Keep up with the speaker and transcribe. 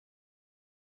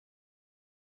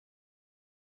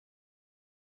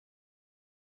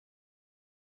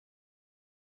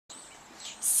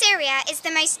Syria is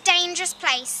the most dangerous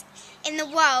place in the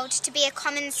world to be a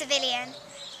common civilian.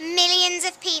 Millions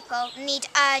of people need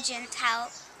urgent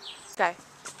help. Go.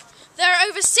 There are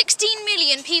over 16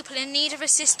 million people in need of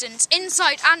assistance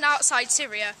inside and outside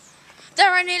Syria.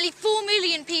 There are nearly 4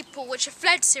 million people which have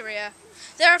fled Syria.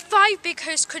 There are 5 big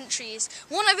host countries,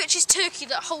 one of which is Turkey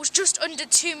that holds just under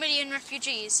 2 million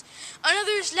refugees.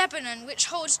 Another is Lebanon, which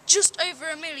holds just over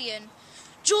 1 million.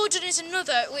 Jordan is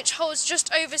another, which holds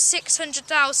just over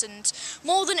 600,000.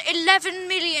 More than 11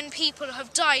 million people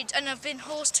have died and have been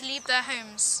forced to leave their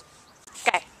homes.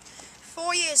 Go.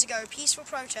 4 years ago, peaceful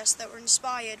protests that were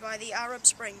inspired by the Arab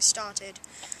Spring started.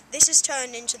 This has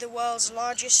turned into the world's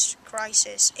largest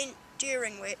crisis,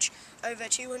 during which over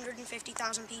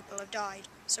 250,000 people have died.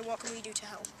 So what can we do to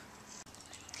help?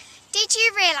 Did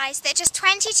you realise that just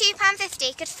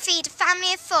 £22.50 could feed a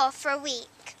family of 4 for a week?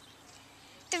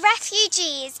 The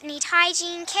refugees need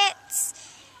hygiene kits,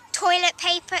 toilet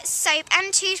paper, soap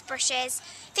and toothbrushes,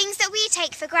 things that we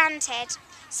take for granted.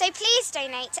 So please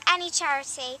donate to any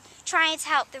charity trying to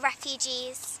help the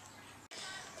refugees.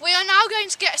 We are now going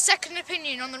to get a second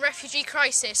opinion on the refugee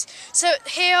crisis. So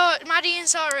here are Maddie and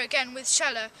Sarah again with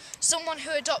Shella, someone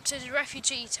who adopted a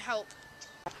refugee to help.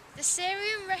 The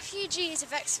Syrian refugees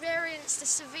have experienced a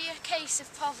severe case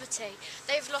of poverty.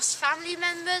 They've lost family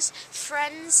members,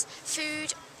 friends,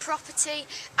 food, property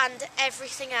and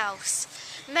everything else.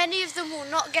 Many of them will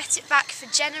not get it back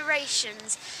for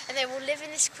generations and they will live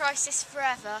in this crisis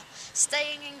forever,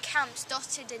 staying in camps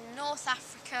dotted in North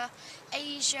Africa,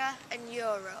 Asia and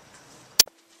Europe.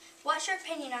 What's your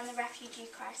opinion on the refugee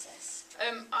crisis?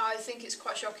 I think it's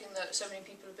quite shocking that so many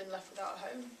people have been left without a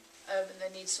home and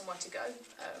they need somewhere to go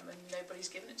and nobody's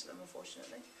given it to them,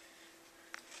 unfortunately.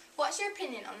 What's your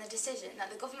opinion on the decision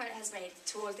that the government has made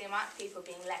towards the amount of people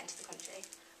being let into the country?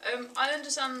 I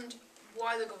understand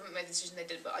why the government made the decision they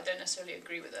did, but I don't necessarily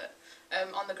agree with it,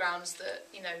 on the grounds that,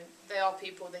 you know, they are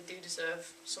people, they do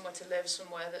deserve somewhere to live,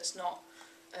 somewhere that's not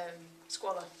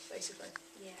squalor, basically.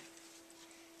 Yeah.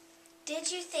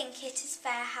 Did you think it is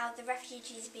fair how the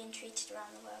refugees are being treated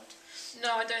around the world?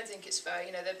 No, I don't think it's fair.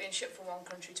 You know, they're being shipped from one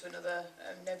country to another,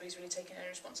 nobody's really taking any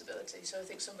responsibility, so I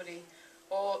think somebody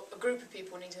or a group of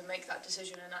people need to make that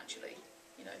decision and actually,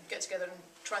 you know, get together and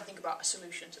try and think about a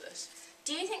solution to this.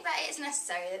 Do you think that it is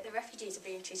necessary that the refugees are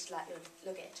being treated like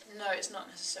luggage? No, it's not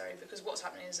necessary, because what's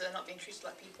happening is they're not being treated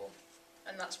like people,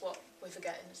 and that's what we're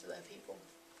forgetting, is that they're people.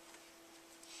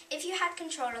 If you had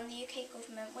control on the UK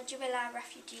government, would you allow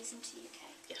refugees into the UK?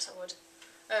 Yes, I would.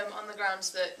 On the grounds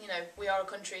that, you know, we are a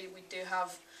country, we do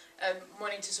have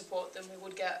money to support them, we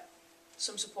would get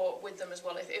some support with them as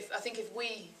well. I think if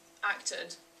we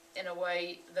acted in a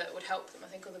way that would help them, I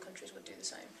think other countries would do the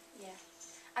same. Yeah.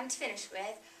 And to finish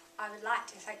with, I would like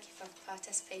to thank you for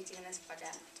participating in this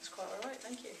project. That's quite alright,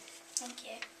 thank you. Thank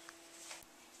you.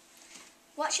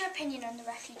 What's your opinion on the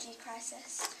refugee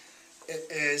crisis? It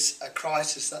is a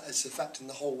crisis that is affecting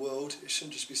the whole world. It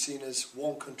shouldn't just be seen as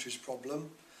one country's problem.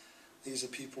 These are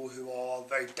people who are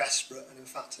very desperate and in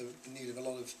fact are in need of a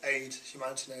lot of aid,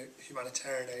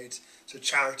 humanitarian aid, so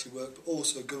charity work, but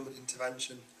also government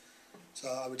intervention. So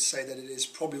I would say that it is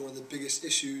probably one of the biggest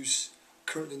issues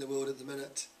currently in the world at the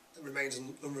minute that remains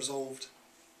unresolved.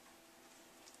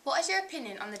 What is your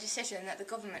opinion on the decision that the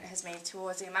government has made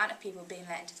towards the amount of people being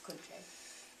let into the country?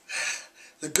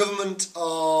 The government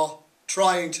are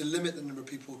trying to limit the number of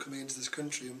people coming into this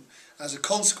country, and as a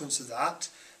consequence of that,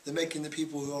 they're making the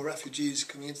people who are refugees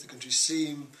coming into the country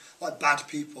seem like bad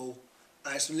people,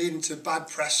 and it's leading to bad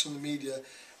press from the media.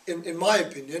 In my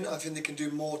opinion, I think they can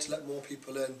do more to let more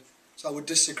people in. So I would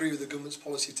disagree with the government's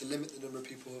policy to limit the number of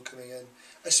people who are coming in,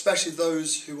 especially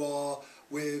those who are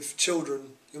with children,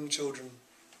 young children.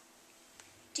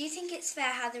 Do you think it's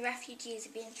fair how the refugees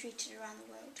are being treated around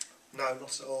the world? No,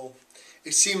 not at all.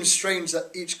 It seems strange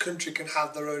that each country can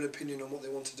have their own opinion on what they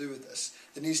want to do with this.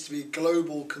 There needs to be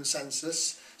global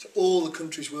consensus, so all the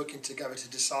countries working together to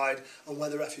decide on where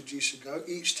the refugees should go,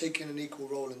 each taking an equal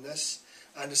role in this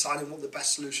and deciding what the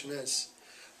best solution is.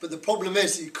 But the problem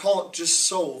is that you can't just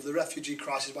solve the refugee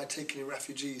crisis by taking in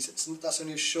refugees. That's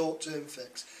only a short-term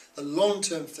fix. The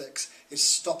long-term fix is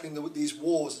stopping these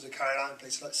wars that are carried out in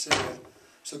places like Syria.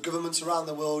 So governments around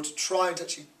the world trying to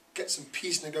actually get some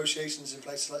peace negotiations in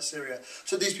places like Syria,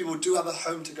 so these people do have a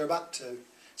home to go back to.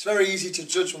 It's very easy to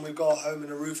judge when we've got a home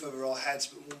and a roof over our heads,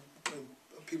 but when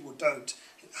people don't,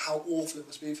 how awful it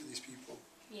must be for these people.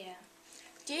 Yeah.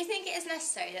 Do you think it is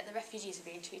necessary that the refugees are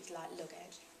being treated like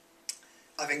luggage?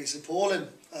 I think it's appalling.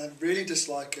 I really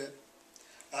dislike it.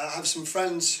 I have some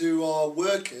friends who are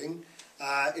working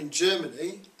in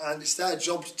Germany, and it's their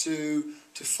job to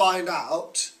find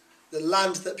out the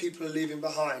land that people are leaving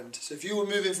behind. So if you were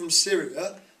moving from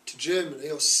Syria to Germany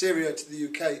or Syria to the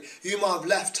UK, you might have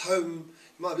left home.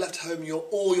 You might have left home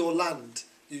all your land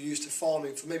you used to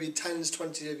farming for maybe 10,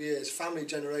 20 years, family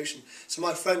generation. So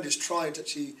my friend is trying to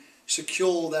actually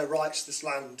secure their rights to this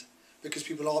land because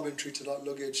people are being treated like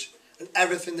luggage and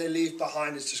everything they leave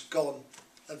behind is just gone.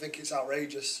 I think it's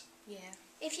outrageous. Yeah.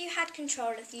 If you had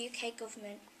control of the UK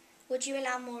government, would you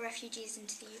allow more refugees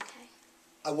into the UK?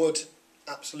 I would,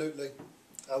 absolutely.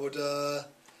 I would.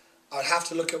 I'd have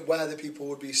to look at where the people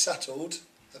would be settled.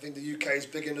 I think the UK is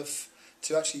big enough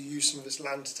to actually use some of its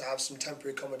land to have some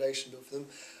temporary accommodation built for them.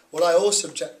 What I also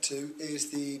object to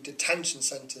is the detention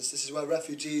centres. This is where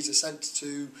refugees are sent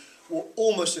to what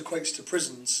almost equates to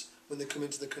prisons when they come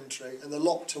into the country, and they're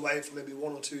locked away for maybe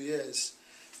 1 or 2 years.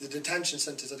 The detention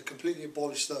centres, I'd completely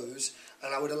abolish those,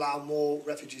 and I would allow more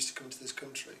refugees to come to this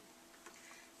country.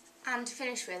 And to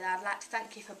finish with, I'd like to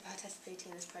thank you for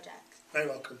participating in this project. Very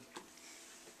welcome.